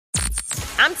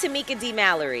I'm Tamika D.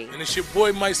 Mallory. And it's your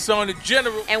boy, my son, the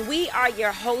General. And we are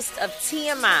your hosts of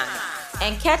TMI.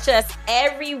 And catch us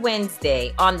every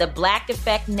Wednesday on the Black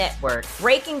Effect Network,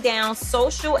 breaking down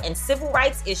social and civil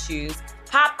rights issues,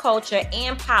 pop culture,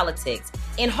 and politics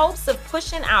in hopes of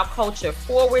pushing our culture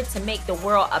forward to make the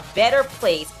world a better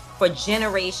place for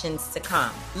generations to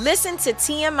come. Listen to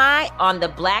TMI on the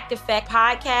Black Effect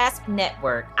Podcast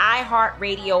Network,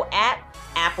 iHeartRadio app,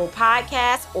 Apple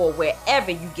Podcasts, or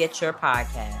wherever you get your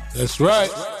podcasts. That's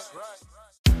right.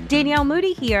 Danielle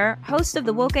Moody here, host of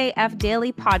the Woke AF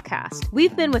Daily podcast.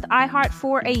 We've been with iHeart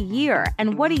for a year,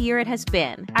 and what a year it has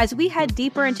been. As we head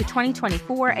deeper into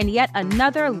 2024 and yet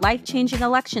another life-changing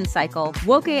election cycle,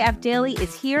 Woke AF Daily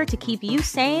is here to keep you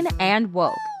sane and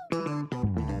woke.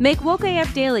 Make Woke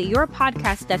AF Daily your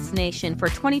podcast destination for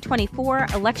 2024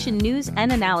 election news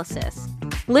and analysis.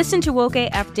 Listen to Woke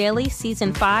AF Daily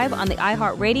Season 5 on the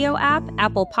iHeartRadio app,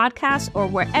 Apple Podcasts, or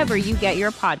wherever you get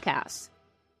your podcasts.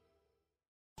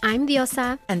 I'm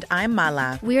Diosa. And I'm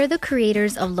Mala. We are the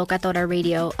creators of Locatora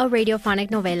Radio, a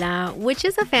radiophonic novela, which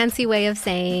is a fancy way of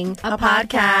saying a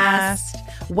podcast.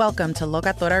 Welcome to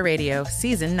Locatora Radio,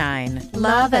 Season 9.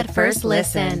 Love at first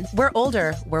listen. We're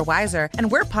older, we're wiser,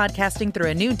 and we're podcasting through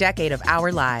a new decade of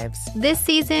our lives. This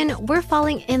season, we're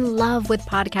falling in love with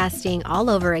podcasting all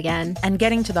over again. And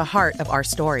getting to the heart of our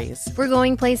stories. We're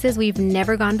going places we've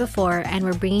never gone before, and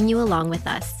we're bringing you along with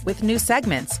us. With new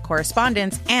segments,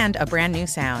 correspondence, and a brand new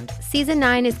sound. Season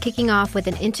 9 is kicking off with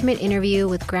an intimate interview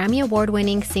with Grammy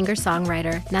Award-winning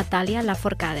singer-songwriter Natalia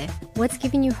Lafourcade. What's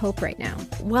giving you hope right now?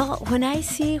 Well, when I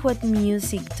see what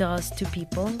music does to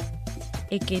people,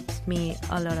 it gives me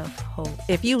a lot of hope.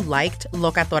 If you liked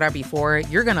Locatora before,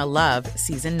 you're gonna love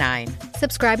Season 9.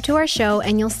 Subscribe to our show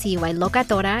and you'll see why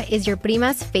Locatora is your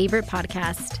prima's favorite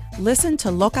podcast. Listen to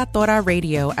Locatora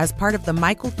Radio as part of the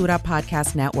My Cultura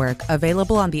Podcast Network,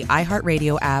 available on the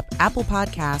iHeartRadio app, Apple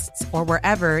Podcasts, or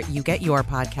wherever you get your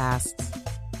podcasts.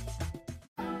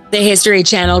 The History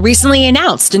Channel recently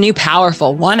announced a new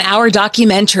powerful 1-hour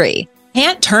documentary,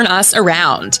 Can't Turn Us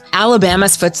Around,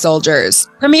 Alabama's Foot Soldiers,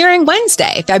 premiering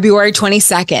Wednesday, February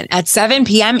 22nd at 7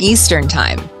 p.m. Eastern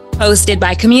Time. Hosted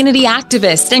by community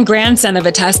activist and grandson of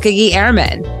a Tuskegee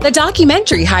Airman, the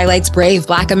documentary highlights brave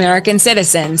Black American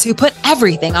citizens who put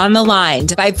everything on the line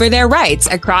to fight for their rights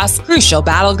across crucial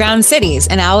battleground cities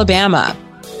in Alabama.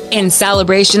 In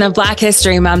celebration of Black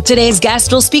History Month, today's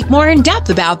guest will speak more in depth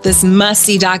about this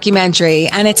must-see documentary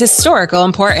and its historical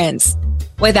importance.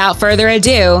 Without further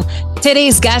ado,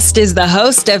 today's guest is the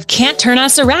host of Can't Turn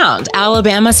Us Around,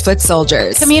 Alabama's Foot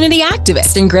Soldiers, community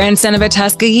activist and grandson of a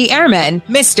Tuskegee Airman,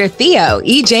 Mr. Theo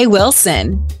E.J.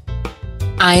 Wilson.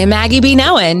 I am Maggie B.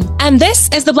 Nowen, and this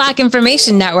is the Black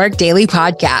Information Network Daily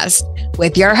Podcast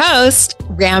with your host,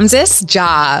 Ramses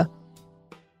Ja.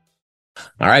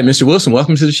 All right, Mr. Wilson,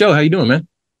 welcome to the show. How you doing, man?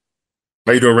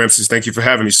 How you doing, Ramses? Thank you for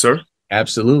having me, sir.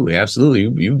 Absolutely,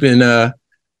 absolutely. You've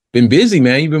been busy,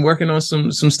 man. You've been working on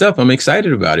some stuff. I'm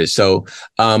excited about it. So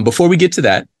before we get to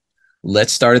that,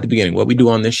 let's start at the beginning. What we do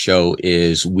on this show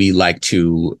is we like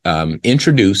to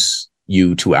introduce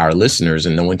you to our listeners,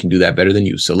 and no one can do that better than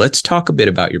you. So let's talk a bit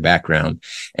about your background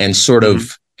and sort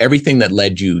of everything that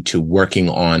led you to working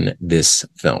on this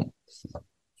film.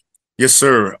 Yes,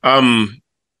 sir.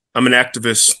 I'm an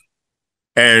activist,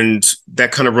 and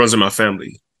that kind of runs in my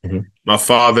family. My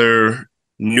father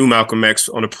knew Malcolm X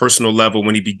on a personal level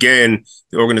when he began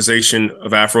the Organization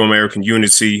of Afro-American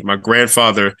Unity. My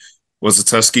grandfather was a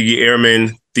Tuskegee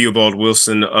Airman, Theobald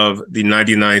Wilson of the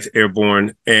 99th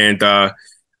Airborne. And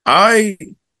I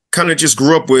kind of just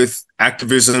grew up with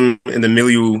activism in the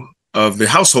milieu of the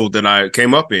household that I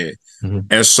came up in.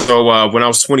 And so when I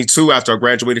was 22, after I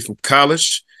graduated from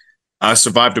college, I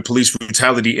survived a police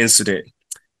brutality incident.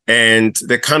 And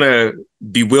that kind of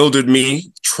bewildered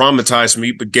me, traumatized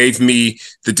me, but gave me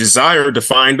the desire to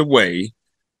find a way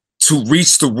to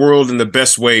reach the world in the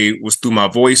best way was through my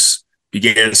voice.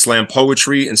 Began slam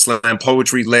poetry, and slam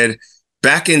poetry led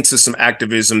back into some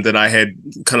activism that I had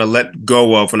kind of let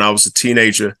go of when I was a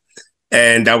teenager.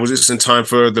 And that was just in time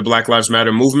for the Black Lives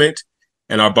Matter movement.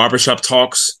 And our barbershop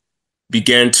talks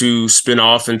began to spin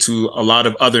off into a lot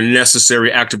of other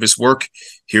necessary activist work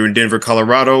here in Denver,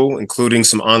 Colorado, including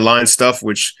some online stuff,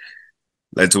 which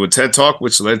led to a TED Talk,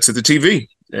 which led to the TV.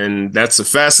 And that's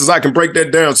as fast as I can break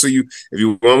that down. So if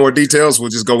you want more details, we'll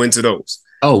just go into those.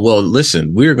 Oh, well,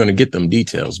 listen, we're going to get them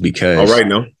details because all right,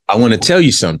 no, I want to tell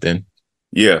you something.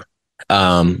 Yeah.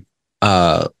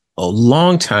 A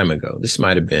long time ago, this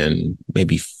might have been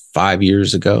maybe 5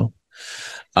 years ago,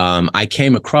 I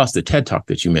came across the TED Talk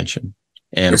that you mentioned.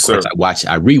 And of course,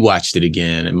 I rewatched it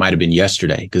again. It might have been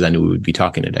yesterday because I knew we would be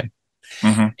talking today.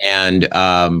 And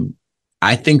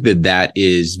I think that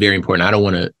is very important. I don't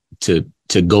want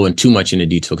to go in too much into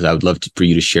detail because I would love for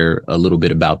you to share a little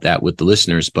bit about that with the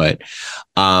listeners. But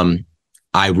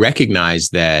I recognize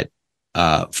that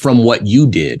from what you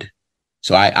did.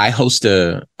 So I host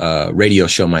a radio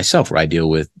show myself where I deal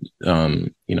with,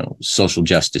 social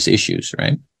justice issues.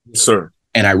 Right. Yes, sir.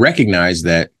 And I recognize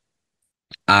that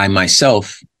I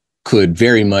myself could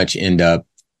very much end up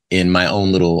in my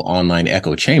own little online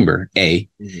echo chamber, A,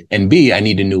 and B, I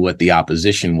need to know what the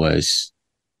opposition was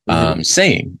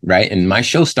saying, right? And my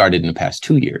show started in the past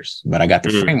 2 years, but I got the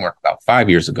framework about 5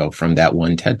 years ago from that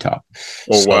one TED Talk.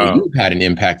 Oh, wow. You've had an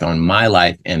impact on my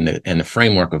life and the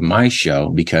framework of my show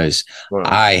because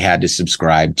I had to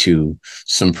subscribe to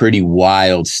some pretty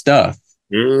wild stuff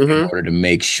in order to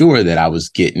make sure that I was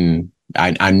getting...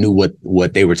 I knew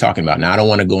what they were talking about. Now, I don't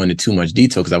want to go into too much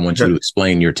detail because I want you to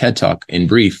explain your TED Talk in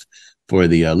brief for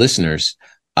the listeners.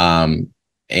 And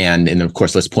of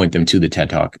course, let's point them to the TED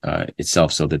Talk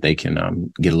itself so that they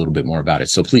can get a little bit more about it.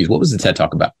 So please, what was the TED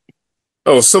Talk about?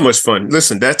 Oh, so much fun.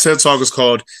 Listen, that TED Talk is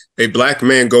called A Black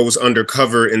Man Goes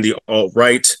Undercover in the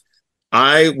Alt-Right.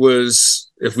 I was,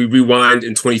 if we rewind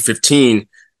in 2015,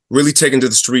 really taken to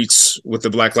the streets with the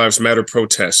Black Lives Matter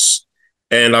protests.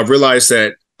 And I realized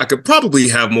that I could probably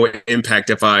have more impact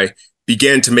if I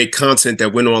began to make content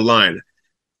that went online.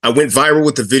 I went viral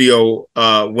with the video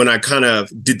when I kind of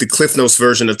did the Cliff Notes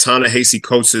version of Ta-Nehisi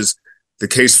Coates' The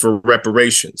Case for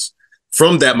Reparations.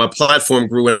 From that, my platform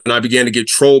grew and I began to get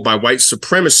trolled by white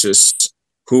supremacists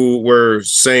who were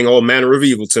saying all manner of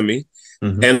evil to me.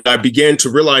 And I began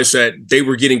to realize that they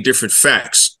were getting different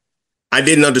facts. I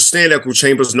didn't understand echo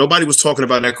chambers. Nobody was talking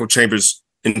about echo chambers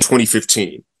in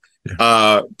 2015.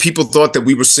 People thought that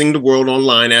we were seeing the world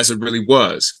online as it really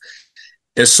was.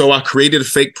 And so I created a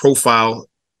fake profile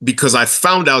because I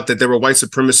found out that there were white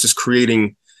supremacists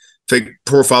creating fake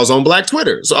profiles on Black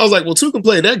Twitter. So I was like, well, two can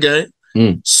play that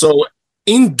game. So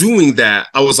in doing that,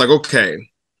 I was like, okay,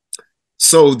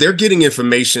 so they're getting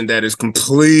information that is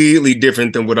completely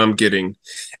different than what I'm getting.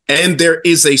 And there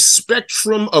is a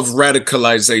spectrum of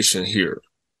radicalization here.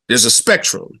 There's a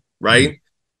spectrum, right?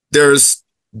 There's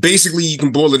basically, you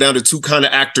can boil it down to two kind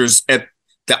of actors at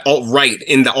the alt-right,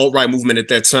 in the alt-right movement at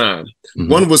that time.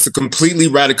 One was the completely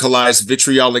radicalized,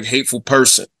 vitriolic, hateful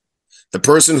person. The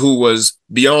person who was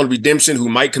beyond redemption, who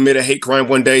might commit a hate crime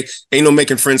one day. Ain't no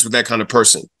making friends with that kind of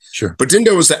person. Sure. But then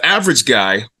there was the average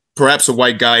guy, perhaps a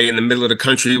white guy in the middle of the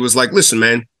country, who was like, listen,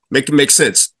 man, make it make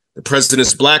sense. The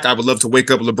president's Black. I would love to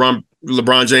wake up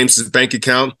LeBron James's bank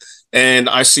account and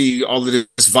I see all of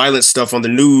this violent stuff on the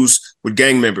news with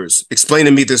gang members. Explain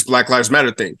to me this Black Lives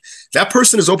Matter thing. That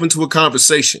person is open to a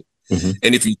conversation.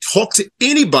 And if you talk to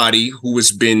anybody who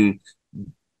has been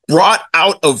brought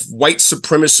out of white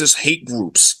supremacist hate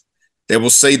groups, they will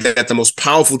say that the most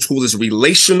powerful tool is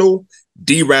relational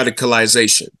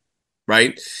de-radicalization,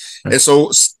 right? And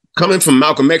so coming from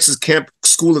Malcolm X's camp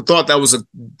school of thought, that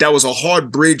was a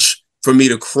hard bridge for me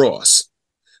to cross.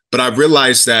 But I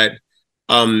realized that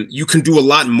you can do a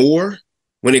lot more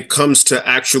when it comes to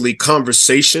actually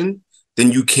conversation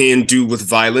than you can do with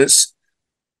violence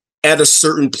at a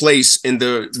certain place in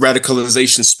the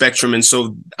radicalization spectrum. And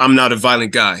so I'm not a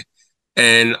violent guy.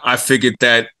 And I figured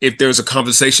that if there's a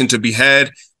conversation to be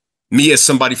had, me as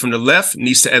somebody from the left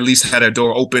needs to at least have that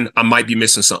door open. I might be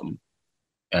missing something.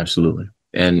 Absolutely.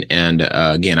 And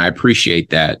again, I appreciate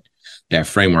that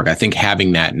framework. I think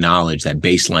having that knowledge, that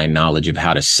baseline knowledge of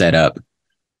how to set up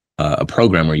a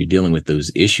program where you're dealing with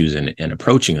those issues and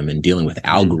approaching them and dealing with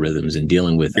algorithms and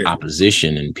dealing with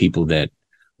opposition and people that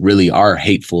really are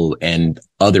hateful and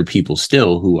other people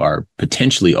still who are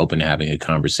potentially open to having a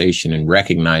conversation and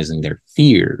recognizing their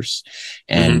fears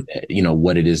and,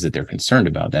 what it is that they're concerned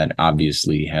about. That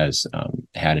obviously has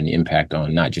had an impact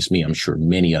on not just me, I'm sure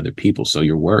many other people. So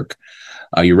your work,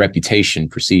 your reputation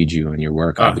precedes you, and your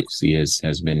work obviously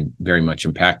has been very much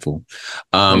impactful.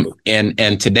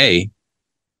 And today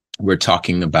we're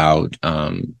talking about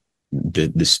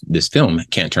this film,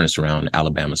 Can't Turn Us Around,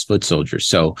 Alabama's Foot Soldiers.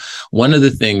 So one of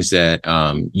the things that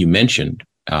you mentioned,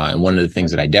 and one of the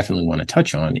things that I definitely want to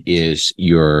touch on is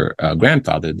your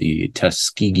grandfather, the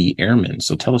Tuskegee Airmen.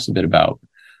 So tell us a bit about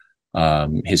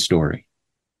his story.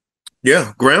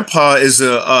 Yeah, Grandpa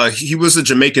he was a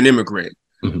Jamaican immigrant.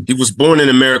 He was born in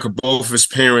America. Both of his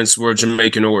parents were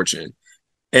Jamaican origin.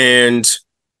 And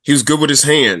he was good with his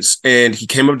hands. And he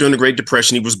came up during the Great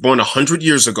Depression. He was born 100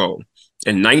 years ago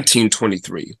in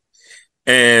 1923.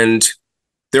 And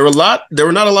there were not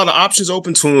a lot of options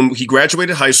open to him. He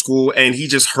graduated high school and he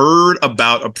just heard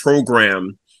about a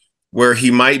program where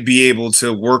he might be able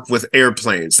to work with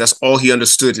airplanes. That's all he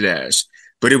understood it as.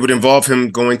 But it would involve him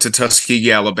going to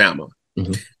Tuskegee, Alabama.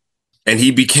 And and he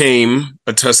became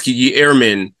a Tuskegee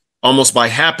Airman almost by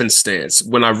happenstance.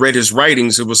 When I read his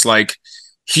writings, it was like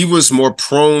he was more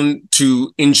prone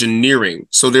to engineering.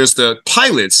 So there's the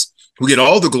pilots who get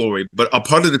all the glory, but a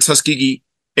part of the Tuskegee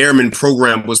Airman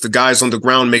program was the guys on the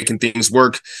ground making things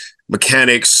work,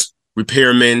 mechanics,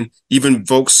 repairmen, even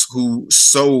folks who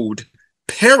sewed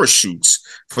parachutes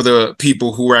for the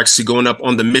people who were actually going up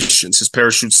on the missions. His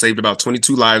parachutes saved about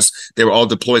 22 lives. They were all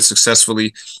deployed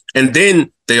successfully. And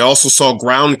then they also saw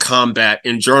ground combat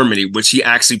in Germany, which he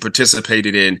actually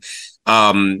participated in,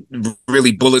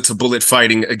 really bullet to bullet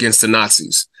fighting against the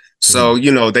Nazis. So,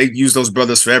 you know, they used those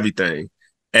brothers for everything.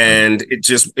 And it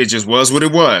just was what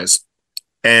it was.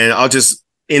 And I'll just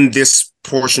end this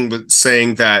portion with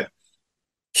saying that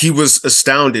he was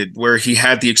astounded where he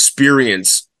had the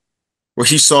experience where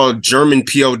he saw German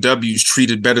POWs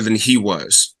treated better than he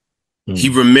was. He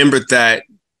remembered that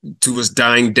to his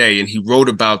dying day, and he wrote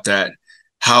about that,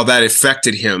 how that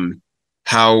affected him,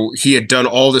 how he had done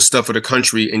all this stuff for the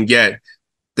country, and yet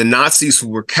the Nazis who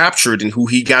were captured and who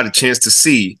he got a chance to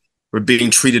see were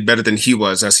being treated better than he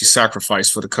was as he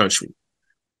sacrificed for the country.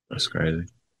 That's crazy.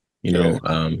 You know,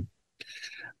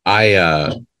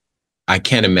 I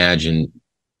can't imagine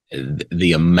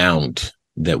the amount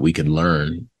that we could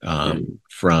learn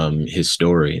from his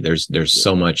story. There's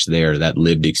so much there, that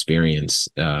lived experience,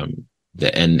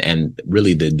 and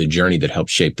really the journey that helped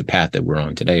shape the path that we're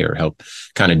on today, or help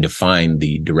kind of define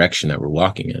the direction that we're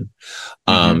walking in.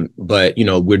 But, you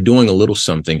know, we're doing a little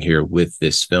something here with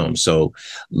this film. So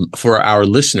for our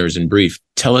listeners, in brief,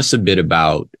 tell us a bit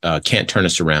about Can't Turn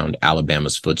Us Around,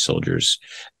 Alabama's Foot Soldiers,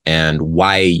 and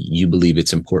why you believe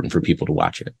it's important for people to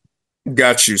watch it.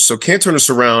 Got you. So Can't Turn Us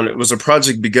Around, it was a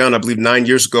project begun, I believe, 9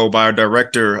 years ago by our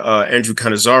director, Andrew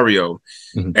Canizario.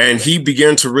 And he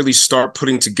began to really start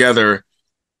putting together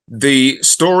the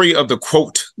story of the,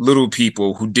 quote, little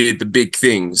people who did the big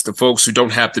things, the folks who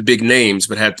don't have the big names,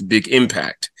 but had the big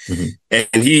impact. And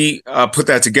he put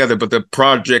that together, but the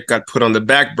project got put on the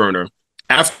back burner.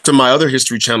 After my other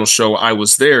History Channel show, I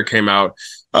Was There, came out,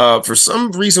 for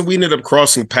some reason, we ended up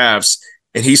crossing paths.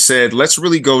 And he said, let's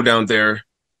really go down there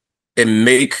and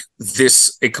make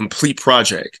this a complete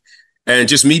project. And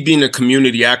just me being a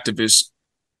community activist,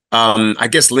 I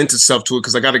guess lent itself to it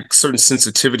because I got a certain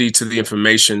sensitivity to the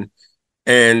information.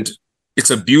 And it's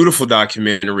a beautiful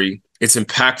documentary. It's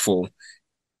impactful.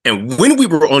 And when we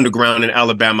were on the ground in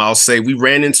Alabama, I'll say we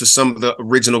ran into some of the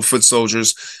original foot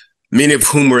soldiers, many of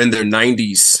whom were in their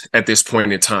 90s at this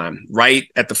point in time, right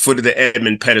at the foot of the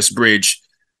Edmund Pettus Bridge,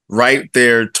 right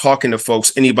there talking to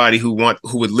folks, anybody who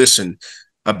would listen,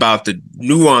 about the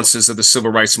nuances of the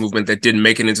civil rights movement that didn't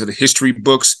make it into the history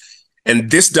books. And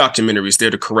this documentary is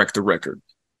there to correct the record.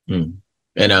 And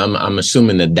I'm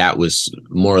assuming that was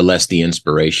more or less the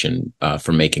inspiration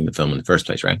for making the film in the first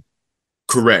place, right?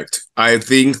 Correct. I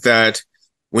think that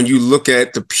when you look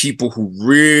at the people who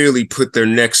really put their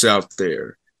necks out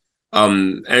there,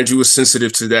 Andrew was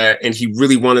sensitive to that, and he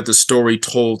really wanted the story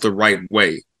told the right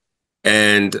way.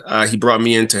 And he brought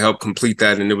me in to help complete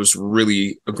that. And it was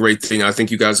really a great thing. I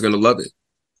think you guys are going to love it.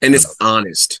 And it's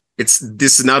honest. This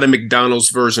is not a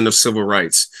McDonald's version of civil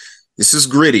rights. This is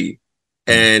gritty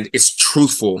and it's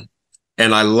truthful.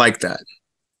 And I like that.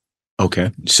 Okay.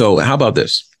 So how about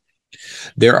this?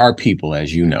 There are people,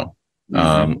 as you know,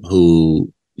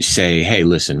 who say, hey,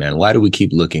 listen, man, why do we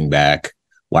keep looking back?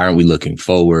 Why aren't we looking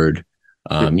forward?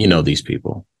 You know, these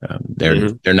people,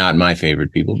 they're not my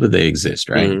favorite people, but they exist,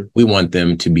 right? We want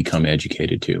them to become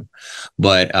educated too.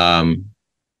 But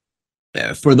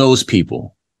for those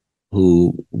people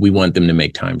who we want them to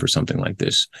make time for something like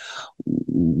this,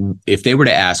 if they were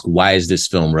to ask, why is this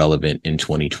film relevant in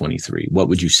 2023? What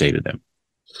would you say to them?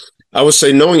 I would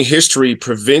say knowing history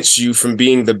prevents you from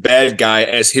being the bad guy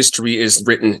as history is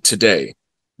written today.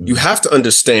 You have to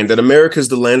understand that America is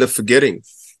the land of forgetting.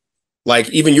 Like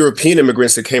even European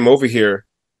immigrants that came over here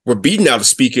were beaten out of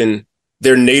speaking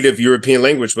their native European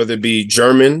language, whether it be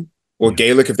German or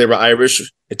Gaelic, if they were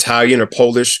Irish, Italian or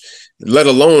Polish, let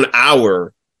alone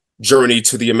our journey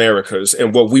to the Americas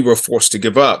and what we were forced to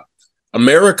give up.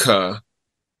 America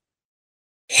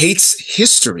hates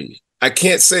history. I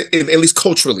can't say, at least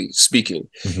culturally speaking.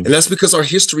 And that's because our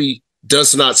history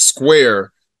does not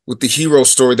square with the hero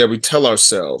story that we tell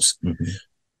ourselves.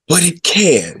 But it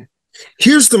can.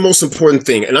 Here's the most important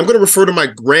thing, and I'm going to refer to my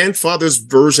grandfather's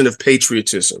version of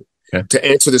patriotism to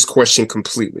answer this question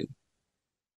completely.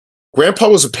 Grandpa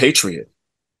was a patriot.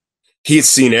 He had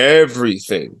seen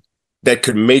everything that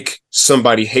could make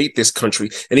somebody hate this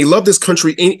country, and he loved this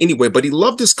country anyway, but he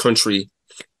loved this country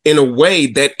in a way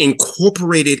that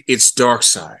incorporated its dark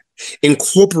side.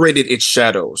 incorporated its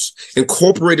shadows,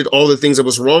 incorporated all the things that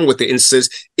was wrong with it, and says,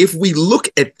 if we look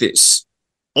at this,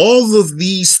 all of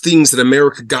these things that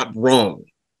America got wrong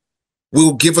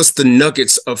will give us the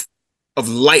nuggets of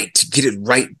light to get it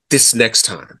right this next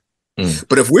time.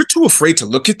 But if we're too afraid to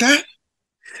look at that,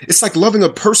 it's like loving a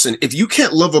person. If you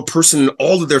can't love a person in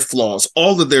all of their flaws,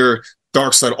 all of their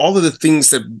dark side, all of the things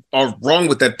that are wrong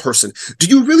with that person, do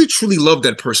you really truly love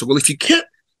that person? Well, if you can't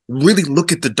really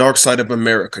look at the dark side of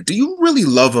America, do you really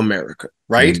love America,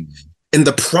 right? And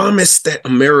the promise that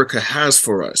America has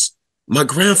for us, my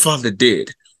grandfather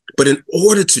did. But in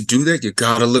order to do that, you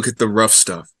got to look at the rough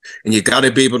stuff. And you got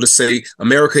to be able to say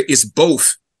America is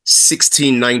both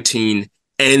 1619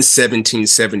 and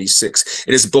 1776.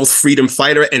 It is both freedom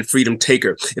fighter and freedom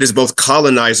taker. It is both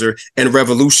colonizer and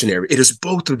revolutionary. It is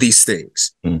both of these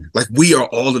things. Like, we are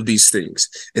all of these things.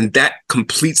 And that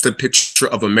completes the picture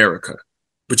of America.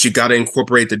 But you got to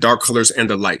incorporate the dark colors and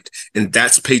the light. And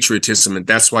that's patriotism. And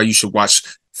that's why you should watch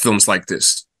films like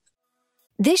this.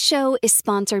 This show is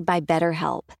sponsored by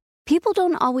BetterHelp. People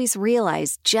don't always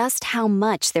realize just how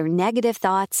much their negative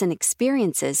thoughts and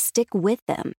experiences stick with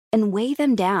them and weigh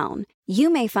them down.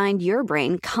 You may find your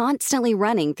brain constantly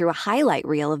running through a highlight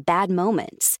reel of bad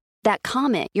moments. That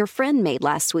comment your friend made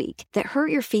last week that hurt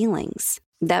your feelings.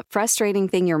 That frustrating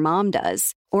thing your mom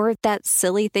does. Or that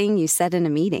silly thing you said in a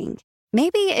meeting.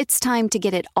 Maybe it's time to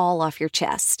get it all off your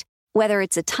chest. Whether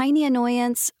it's a tiny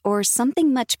annoyance or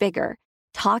something much bigger,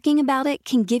 talking about it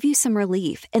can give you some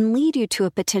relief and lead you to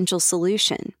a potential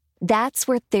solution. That's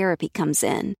where therapy comes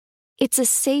in. It's a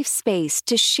safe space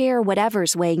to share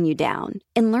whatever's weighing you down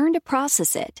and learn to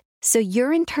process it so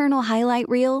your internal highlight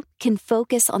reel can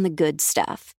focus on the good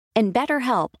stuff. And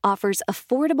BetterHelp offers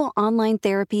affordable online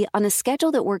therapy on a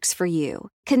schedule that works for you.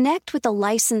 Connect with a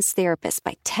licensed therapist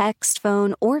by text,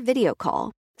 phone, or video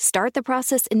call. Start the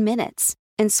process in minutes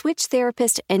and switch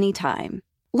therapist anytime.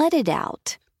 Let it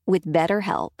out with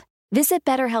BetterHelp. Visit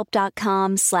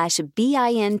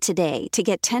BetterHelp.com/BIN today to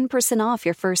get 10% off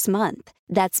your first month.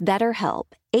 That's BetterHelp,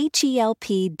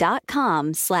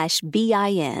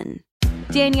 HELP.com/BIN.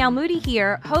 Danielle Moody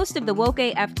here, host of the Woke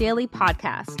AF Daily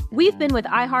podcast. We've been with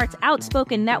iHeart's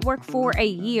Outspoken Network for a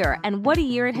year, and what a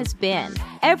year it has been.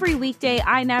 Every weekday,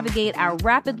 I navigate our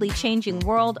rapidly changing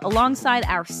world alongside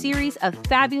our series of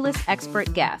fabulous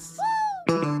expert guests.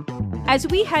 As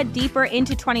we head deeper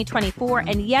into 2024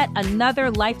 and yet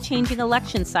another life-changing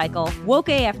election cycle, Woke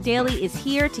AF Daily is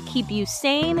here to keep you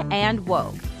sane and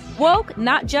woke. Woke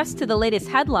not just to the latest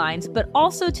headlines, but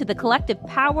also to the collective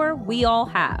power we all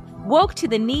have. Woke to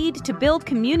the need to build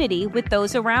community with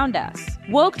those around us.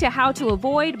 Woke to how to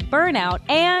avoid burnout,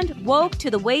 and woke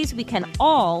to the ways we can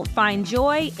all find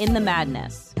joy in the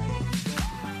madness.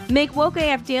 Make Woke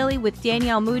AF Daily with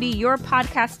Danielle Moody your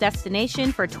podcast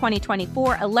destination for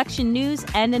 2024 election news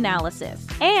and analysis.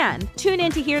 And tune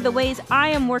in to hear the ways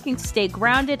I am working to stay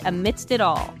grounded amidst it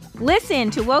all.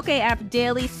 Listen to Woke AF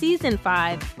Daily Season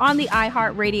 5 on the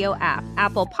iHeartRadio app,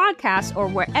 Apple Podcasts, or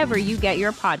wherever you get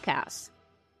your podcasts.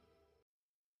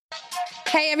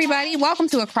 Hey, everybody. Welcome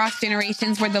to Across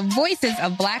Generations, where the voices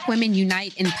of Black women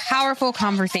unite in powerful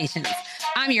conversations.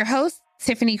 I'm your host,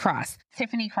 Tiffany Cross.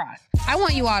 I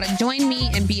want you all to join me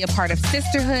and be a part of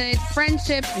sisterhood,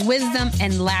 friendship, wisdom,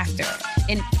 and laughter.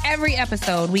 In every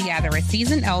episode, we gather a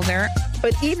seasoned elder.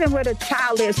 But even with a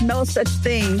child, there's no such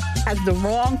thing as the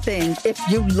wrong thing if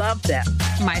you love them.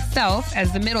 Myself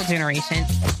as the middle generation.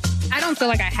 I don't feel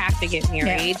like I have to get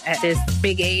married at this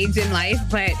big age in life,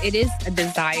 but it is a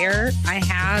desire I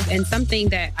have and something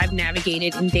that I've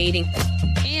navigated in dating.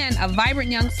 And a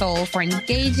vibrant young soul for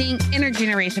engaging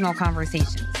intergenerational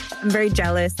conversations. I'm very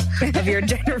jealous of your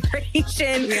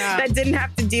generation that didn't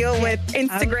have to deal with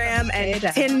Instagram and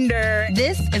Tinder.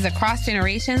 This is Across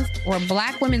Generations, where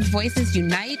Black women's voices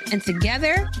unite, and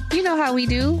together, you know how we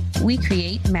do, we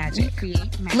create magic.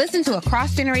 Listen to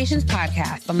Across Generations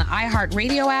podcast on the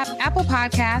iHeartRadio app, Apple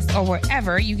Podcasts, or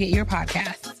wherever you get your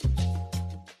podcasts.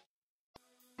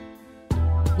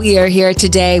 We are here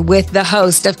today with the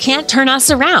host of Can't Turn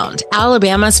Us Around,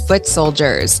 Alabama's Foot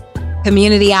Soldiers,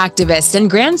 community activist and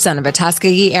grandson of a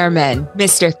Tuskegee Airman,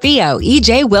 Mr. Theo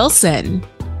E.J. Wilson.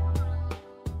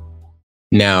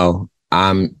 Now,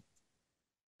 I'm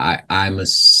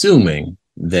assuming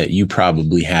that you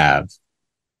probably have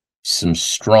some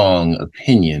strong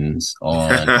opinions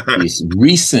on this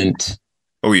recent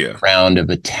round of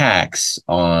attacks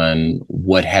on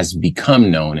what has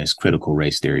become known as critical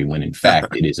race theory, when in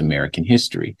fact it is American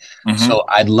history. So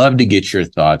I'd love to get your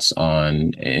thoughts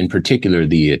on, in particular,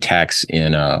 the attacks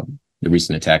in the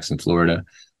recent attacks in Florida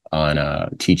on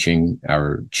teaching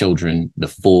our children the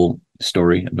full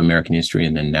story of American history.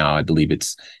 And then now I believe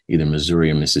it's either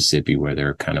Missouri or Mississippi where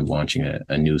they're kind of launching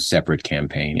a new separate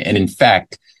campaign. And in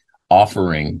fact,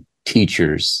 offering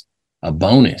teachers a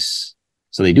bonus.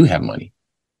 So they do have money.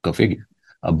 Go figure.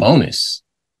 A bonus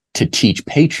to teach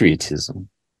patriotism.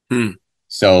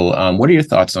 So what are your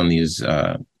thoughts on this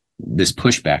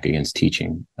pushback against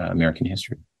teaching American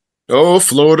history? Oh,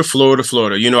 Florida.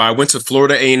 I went to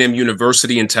Florida A&M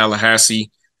University in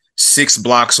Tallahassee, 6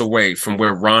 blocks away from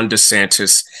where Ron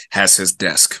DeSantis has his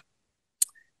desk.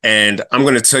 And I'm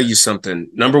going to tell you something.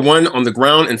 Number one, on the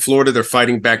ground in Florida, they're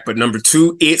fighting back. But number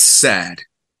two, it's sad.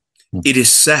 It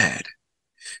is sad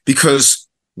because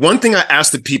one thing I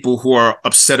ask the people who are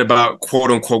upset about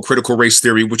quote unquote critical race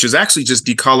theory, which is actually just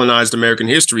decolonized American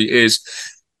history, is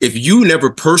if you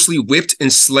never personally whipped,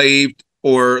 enslaved,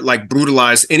 or like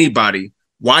brutalized anybody,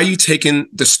 why are you taking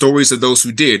the stories of those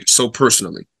who did so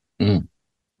personally?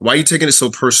 Why are you taking it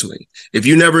so personally? If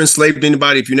you never enslaved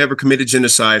anybody, if you never committed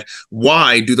genocide,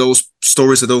 why do those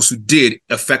stories of those who did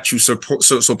affect you so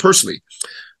personally?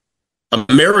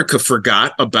 America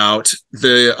forgot about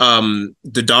the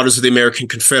Daughters of the American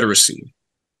Confederacy.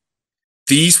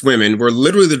 These women were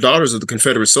literally the daughters of the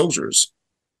Confederate soldiers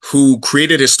who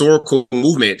created a historical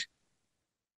movement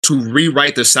to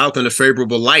rewrite the South in a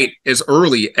favorable light as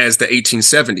early as the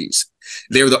 1870s.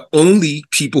 They were the only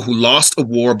people who lost a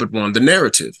war but won the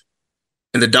narrative.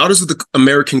 And the Daughters of the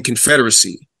American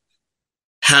Confederacy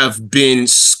have been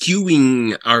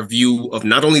skewing our view of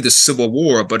not only the Civil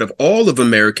War, but of all of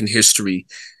American history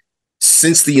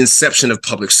since the inception of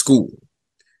public school.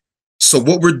 So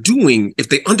what we're doing, if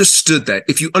they understood that,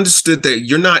 if you understood that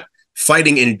you're not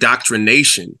fighting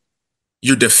indoctrination,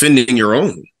 you're defending your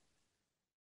own,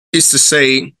 is to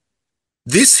say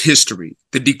this history,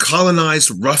 the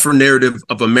decolonized, rougher narrative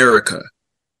of America,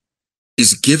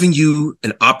 is giving you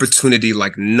an opportunity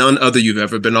like none other you've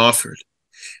ever been offered.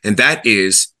 And that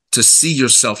is to see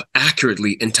yourself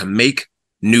accurately and to make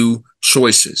new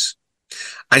choices.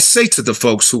 I say to the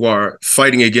folks who are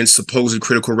fighting against supposed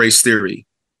critical race theory,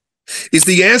 is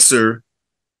the answer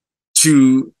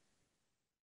to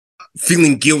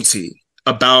feeling guilty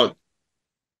about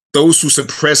those who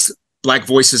suppressed Black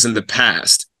voices in the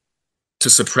past to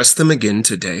suppress them again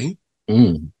today?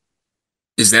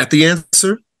 Is that the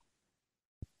answer?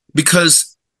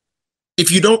 Because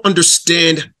if you don't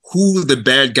understand who the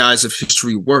bad guys of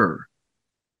history were,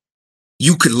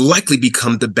 you could likely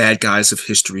become the bad guys of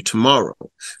history tomorrow.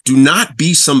 Do not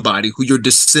be somebody who your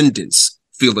descendants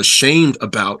feel ashamed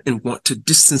about and want to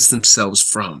distance themselves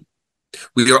from.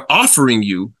 We are offering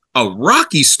you a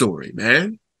Rocky story,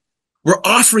 man. We're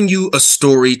offering you a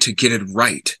story to get it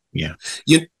right. Yeah.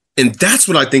 And that's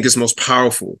what I think is most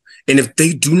powerful. And if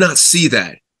they do not see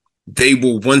that, they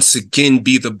will once again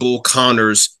be the Bull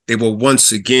Connors. They will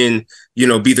once again,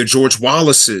 be the George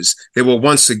Wallaces. They will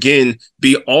once again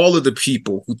be all of the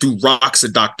people who threw rocks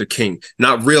at Dr. King,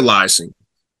 not realizing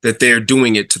that they're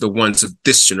doing it to the ones of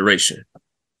this generation.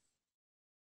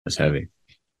 That's heavy.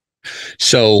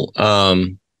 So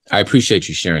I appreciate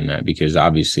you sharing that, because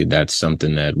obviously that's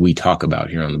something that we talk about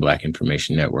here on the Black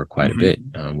Information Network quite a bit.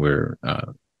 We're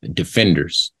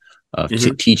defenders of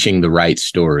teaching the right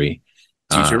story.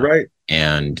 Teach it right.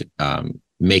 And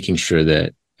making sure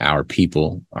that our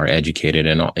people are educated,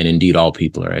 and indeed all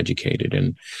people are educated.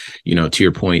 And, to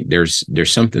your point, there's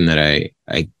something that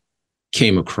I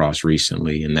came across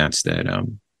recently, and that's that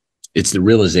it's the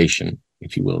realization,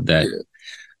 if you will, that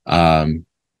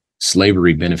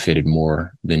slavery benefited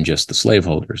more than just the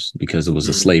slaveholders, because it was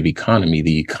a slave economy.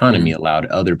 The economy allowed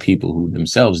other people who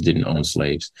themselves didn't own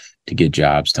slaves to get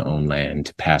jobs, to own land,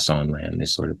 to pass on land,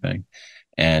 this sort of thing.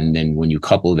 And then when you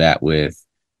couple that with,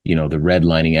 the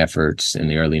redlining efforts in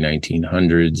the early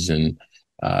 1900s and,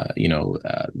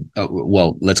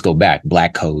 well, let's go back,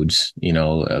 black codes,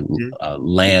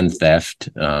 land theft,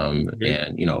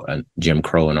 and, Jim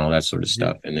Crow and all that sort of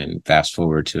stuff. And then fast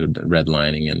forward to the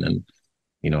redlining. And then,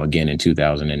 again, in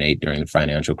 2008, during the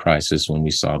financial crisis, when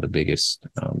we saw the biggest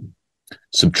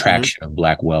subtraction of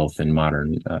Black wealth in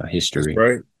modern history.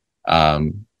 That's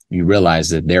right. You realize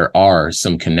that there are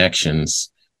some connections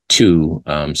to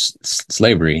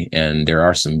slavery, and there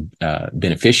are some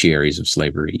beneficiaries of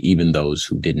slavery, even those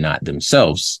who did not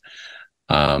themselves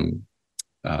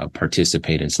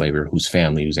participate in slavery, whose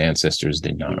family, whose ancestors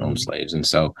did not own slaves. And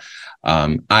so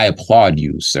I applaud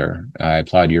you, sir. I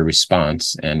applaud your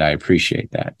response, and I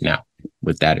appreciate that. Now,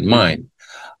 with that in mind,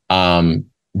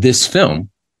 this film,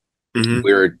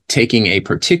 we're taking a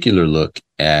particular look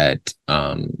at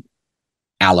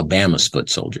Alabama's foot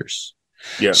soldiers.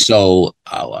 Yeah. So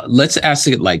let's ask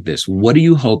it like this. What do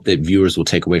you hope that viewers will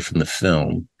take away from the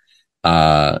film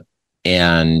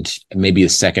And maybe the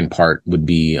second part would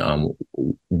be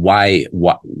why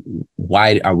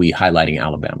are we highlighting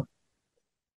Alabama?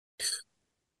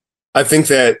 I think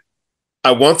that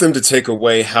I want them to take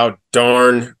away how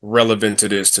darn relevant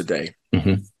it is today.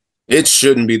 Mm-hmm. It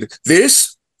shouldn't be.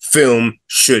 This film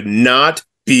should not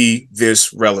be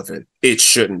this relevant. It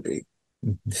shouldn't be.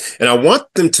 Mm-hmm. And I want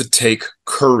them to take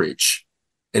courage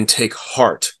and take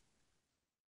heart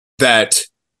that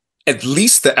at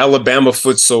least the Alabama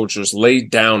foot soldiers laid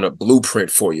down a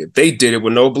blueprint for you. They did it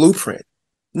with no blueprint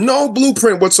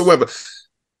whatsoever.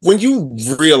 When you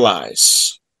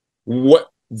realize what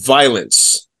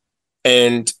violence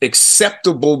and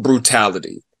acceptable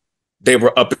brutality they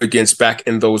were up against back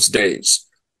in those days,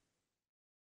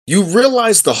 you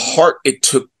realize the heart it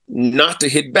took not to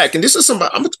hit back. And this is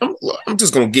somebody, I'm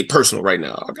just going to get personal right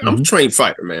now. I'm a trained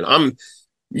fighter, man.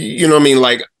 You know what I mean?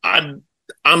 Like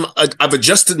I've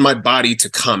adjusted my body to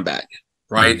combat,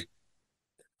 right? Mm-hmm.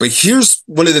 But here's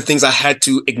one of the things I had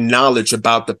to acknowledge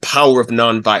about the power of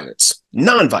nonviolence.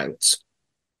 Nonviolence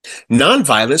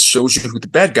shows you who the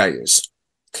bad guy is.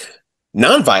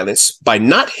 Nonviolence, by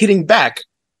not hitting back,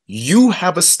 you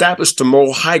have established a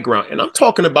moral high ground. And I'm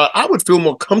talking about, I would feel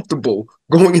more comfortable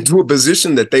going into a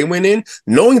position that they went in,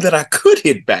 knowing that I could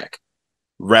hit back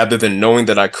rather than knowing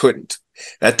that I couldn't.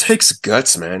 That takes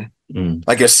guts, man.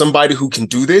 Like, as somebody who can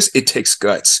do this, it takes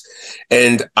guts.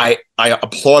 And I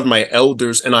applaud my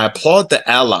elders and I applaud the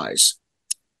allies.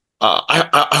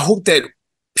 I hope that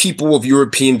people of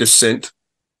European descent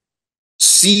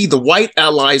see the white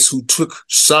allies who took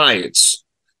sides,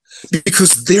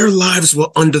 because their lives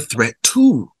were under threat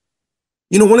too.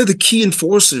 You know, one of the key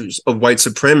enforcers of white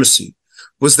supremacy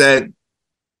was that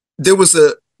there was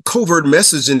a covert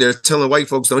message in there telling white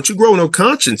folks, don't you grow no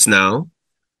conscience now.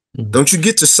 Don't you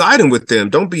get to siding with them.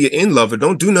 Don't be an in lover.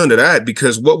 Don't do none of that,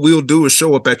 because what we'll do is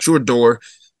show up at your door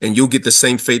and you'll get the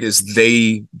same fate as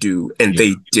they do. And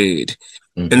they did.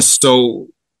 And so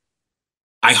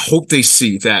I hope they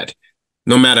see that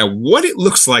no matter what it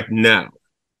looks like now,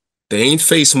 they ain't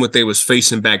facing what they was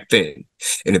facing back then.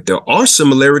 And if there are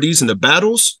similarities in the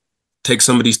battles, take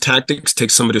some of these tactics,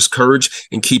 take some of this courage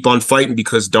and keep on fighting,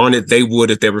 because darn it, they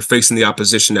would if they were facing the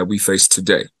opposition that we face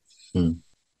today.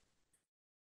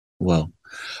 Well,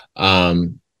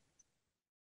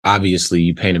 obviously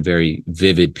you paint a very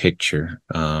vivid picture,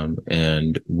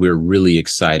 and we're really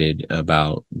excited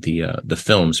about the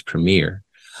film's premiere.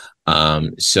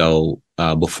 So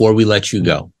before we let you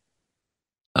go,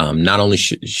 not only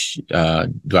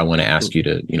do I want to ask you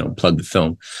to, plug the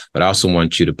film, but I also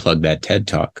want you to plug that TED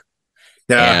Talk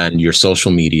and your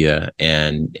social media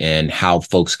and how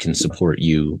folks can support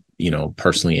you,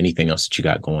 personally, anything else that you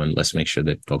got going. Let's make sure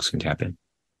that folks can tap in.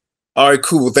 All right,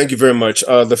 cool. Thank you very much.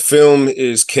 The film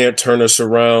is Can't Turn Us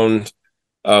Around.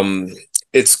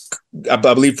 It's, I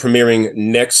believe, premiering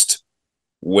next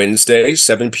Wednesday,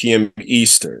 7 p.m.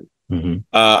 Eastern.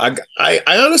 I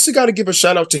honestly got to give a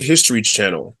shout out to History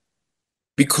Channel,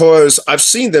 because I've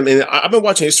seen them, and I've been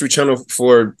watching History Channel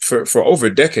for over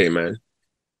a decade, man.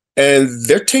 And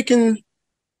they're taking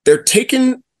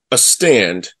a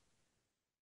stand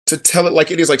to tell it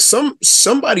like it is. Like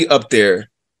somebody up there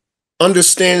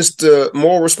understands the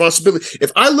moral responsibility.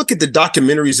 If I look at the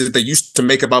documentaries that they used to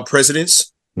make about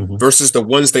presidents versus the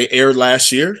ones they aired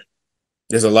last year,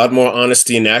 there's a lot more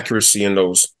honesty and accuracy in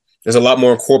those. There's a lot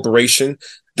more incorporation.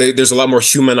 There's a lot more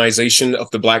humanization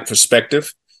of the Black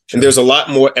perspective. And there's a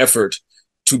lot more effort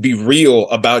to be real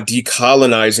about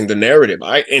decolonizing the narrative.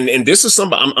 And this is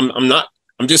something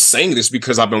I'm just saying this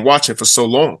because I've been watching for so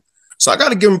long. So I got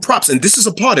to give them props. And this is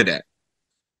a part of that,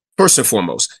 first and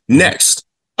foremost. Next,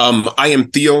 I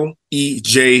am Theo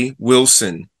E.J.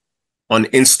 Wilson on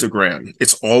Instagram.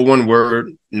 It's all one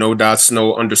word, no dots,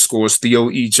 no underscores, Theo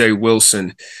E.J.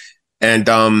 Wilson. And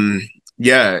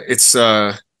it's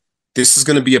this is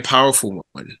going to be a powerful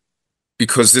one,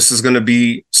 because this is going to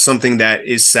be something that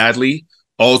is sadly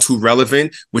all too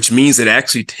relevant, which means it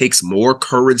actually takes more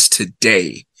courage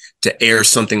today to air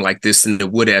something like this than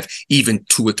it would have even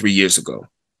 2 or 3 years ago.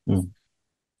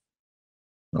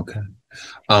 Okay.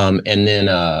 And then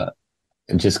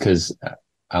just because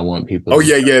I want people.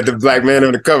 The black man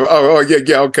on the cover.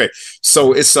 Okay.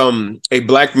 So it's a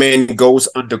black man goes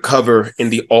undercover in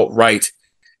the alt-right.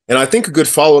 And I think a good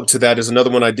follow-up to that is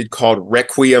another one I did called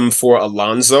Requiem for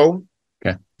Alonzo.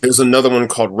 Okay. There's another one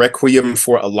called Requiem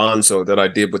for Alonzo that I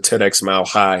did with TEDx Mile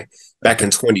High back in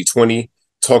 2020,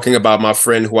 talking about my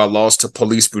friend who I lost to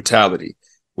police brutality,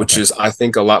 which is, I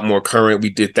think, a lot more current. We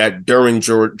did that during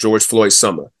George Floyd's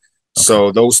summer. Okay.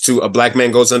 So those two, A Black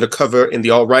Man Goes Undercover in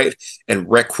the alt-right and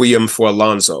Requiem for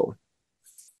Alonzo.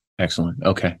 Excellent.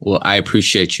 Okay. Well, I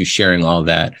appreciate you sharing all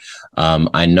that.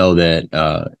 I know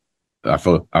that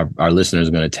our listeners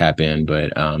are going to tap in,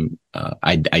 but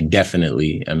I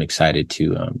definitely am excited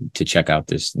to check out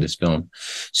this film.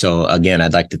 So again,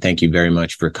 I'd like to thank you very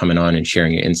much for coming on and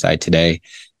sharing your insight today,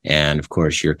 and of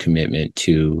course your commitment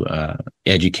to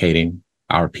educating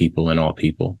our people and all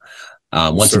people.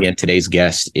 Once again, today's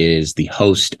guest is the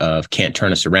host of Can't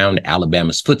Turn Us Around,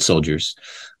 Alabama's Foot Soldiers,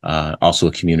 also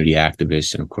a community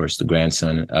activist, and of course the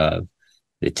grandson of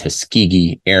the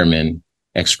Tuskegee Airman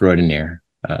extraordinaire,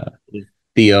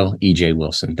 Theo E.J.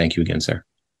 Wilson. Thank you again, sir.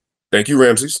 Thank you,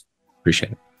 Ramses.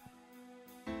 Appreciate it.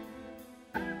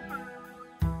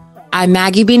 I'm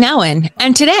Maggie B. Nowen,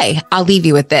 and today I'll leave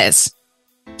you with this.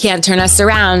 Can't Turn Us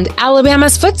Around,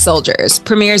 Alabama's Foot Soldiers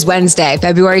premieres Wednesday,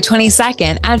 February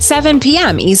 22nd at 7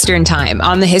 p.m. Eastern Time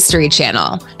on the History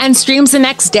Channel and streams the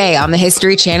next day on the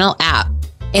History Channel app.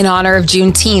 In honor of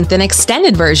Juneteenth, an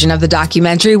extended version of the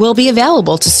documentary will be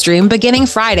available to stream beginning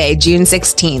Friday, June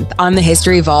 16th on the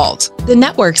History Vault, the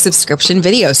network subscription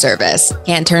video service.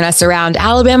 Can't Turn Us Around,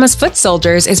 Alabama's Foot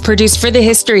Soldiers is produced for the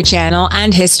History Channel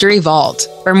and History Vault.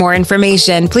 For more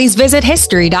information, please visit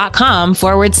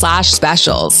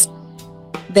history.com/specials.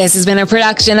 This has been a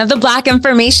production of the Black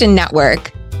Information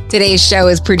Network. Today's show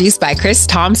is produced by Chris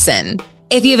Thompson.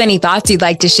 If you have any thoughts you'd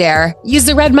like to share, use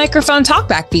the red microphone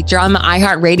talkback feature on the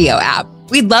iHeartRadio app.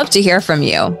 We'd love to hear from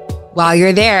you. While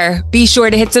you're there, be sure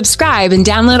to hit subscribe and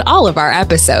download all of our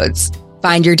episodes.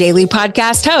 Find your daily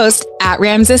podcast host at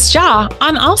Ramses Shah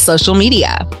on all social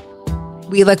media.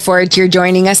 We look forward to your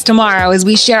joining us tomorrow as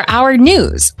we share our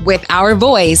news with our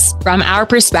voice from our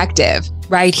perspective,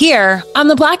 right here on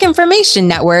the Black Information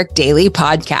Network Daily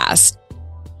Podcast.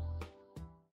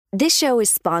 This show is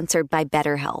sponsored by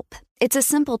BetterHelp. It's a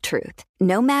simple truth.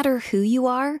 No matter who you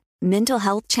are, mental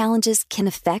health challenges can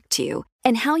affect you,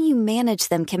 and how you manage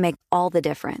them can make all the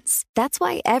difference. That's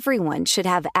why everyone should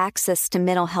have access to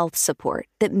mental health support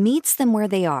that meets them where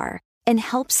they are and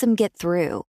helps them get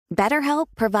through. BetterHelp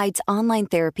provides online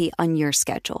therapy on your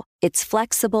schedule. It's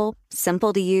flexible,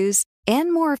 simple to use,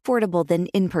 and more affordable than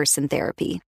in-person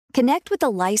therapy. Connect with a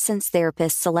licensed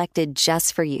therapist selected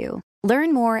just for you.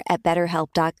 Learn more at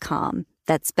BetterHelp.com.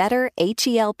 That's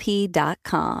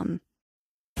BetterHelp.com.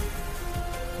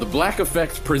 The Black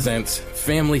Effect presents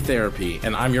Family Therapy,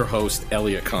 and I'm your host,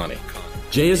 Elliot Connie.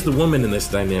 Jay is the woman in this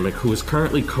dynamic who is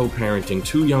currently co-parenting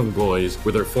 2 young boys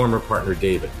with her former partner,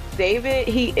 David. David,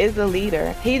 he is a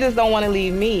leader. He just don't want to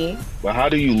leave me. But how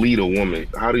do you lead a woman?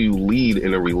 How do you lead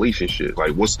in a relationship?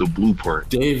 Like, what's the blueprint?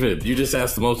 David, you just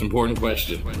asked the most important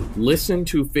question. Listen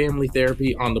to Family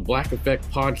Therapy on the Black Effect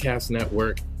Podcast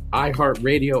Network,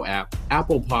 iHeartRadio app,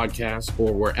 Apple Podcasts,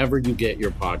 or wherever you get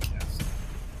your podcasts.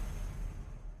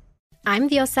 I'm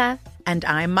Diosa. And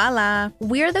I'm Mala.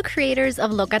 We're the creators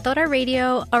of Locatora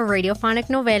Radio, a radiophonic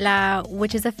novela,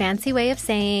 which is a fancy way of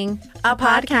saying a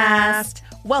podcast.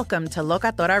 Welcome to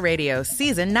Locatora Radio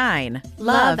Season 9.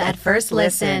 Love at First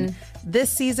Listen.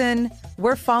 This season,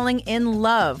 we're falling in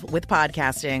love with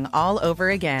podcasting all over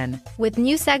again. With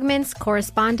new segments,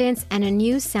 correspondence, and a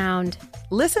new sound.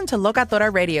 Listen to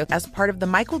Locatora Radio as part of the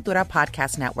My Cultura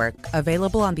Podcast Network,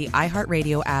 available on the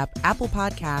iHeartRadio app, Apple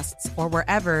Podcasts, or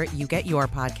wherever you get your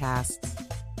podcasts.